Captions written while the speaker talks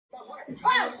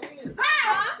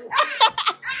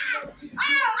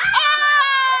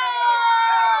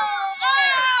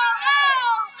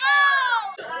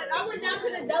I went down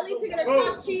to the deli to get a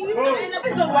chopped cheese.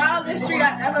 This is the wildest street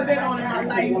I've ever been on in my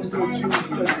life.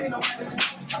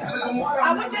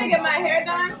 I went there to get my hair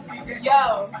done. Yo,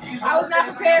 I was not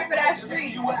prepared for that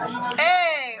street.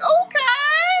 Hey, okay.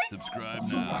 Subscribe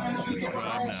now.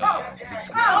 Subscribe now.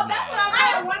 Subscribe Oh, that's what I'm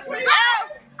at. 120.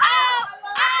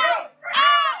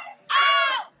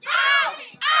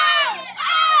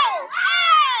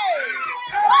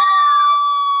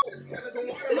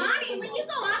 Mommy, when you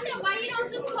go out there, why you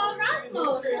don't just call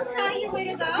Roscoe? He'll tell you where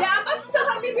to go. Yeah, I'm about to tell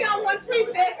her meet me on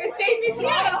 125th and save me from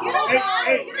all the whole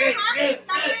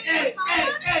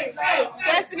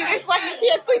Destiny, that's why you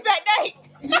can't sleep at night.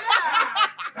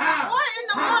 Yeah. Or in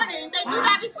the morning. They do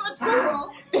that before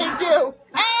school. They do.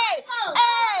 Hey, hey,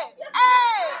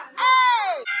 hey,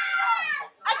 hey.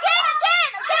 Again. Hey,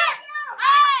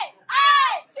 hey,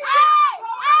 hey, hey.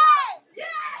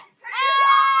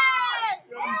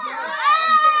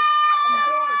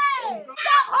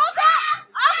 Stop, hold up.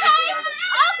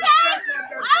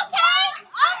 Okay.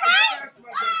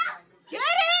 Get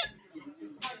it?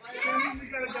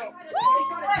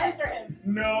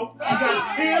 No, you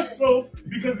got canceled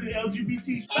because of the LGBT.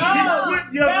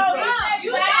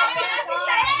 You have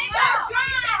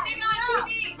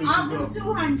I'll do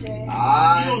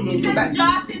 200. Since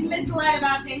Josh is misled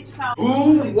about Dave Chappelle.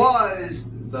 Who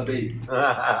was the baby?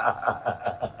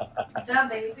 The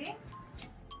baby?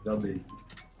 The baby.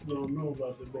 Don't know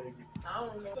about the baby. I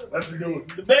don't know. That's a good one.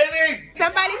 The baby!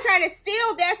 Somebody trying to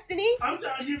steal Destiny. I'm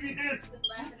trying to give you hints.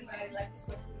 Laughing about it like it's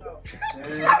supposed to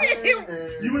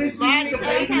go. You ain't seen Mommy, the tell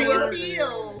us baby how you word?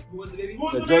 feel. Who was the baby? Who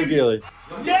was The the drug baby? dealer.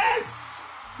 Yes!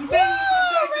 The baby was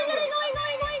the drug dealer.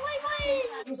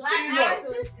 It's a Black single. ass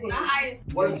is the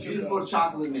highest. What a beautiful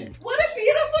chocolate man. What a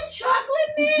beautiful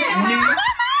chocolate man.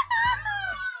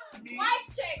 White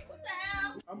chick. What the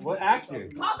hell? What actor?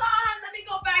 Hold on. Let me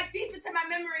go back deep into my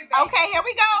memory bank. Okay, here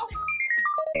we go.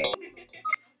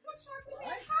 What chocolate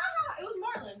man? How? It was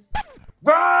Marlon.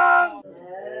 Wrong!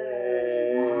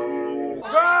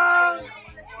 Wrong!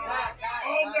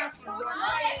 Oh, that's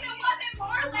If it wasn't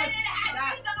Marlon, it had to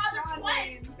be the other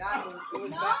twin. It was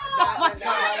No.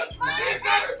 He's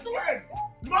not a twin.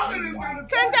 Mother is not a twin.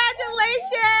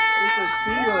 Congratulations.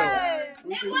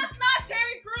 It was not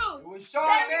Terry Crews. It was Sean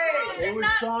Terry Bay. Crews It did was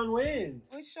not. Sean Wynn.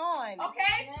 With Sean.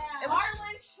 Okay? It was-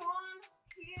 Marlon, Sean,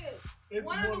 Hughes. It's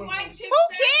One of the white chicks. Who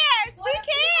said- cares? We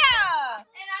care. And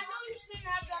I know you shouldn't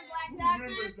have done black Who actors.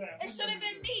 remembers that? It should have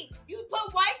been me. You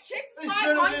put white chicks It should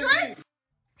have been 500? me.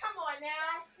 Come on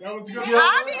now. That was a good Yeah.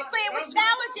 Obviously, it was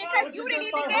challenging because you didn't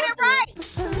even get it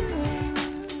right.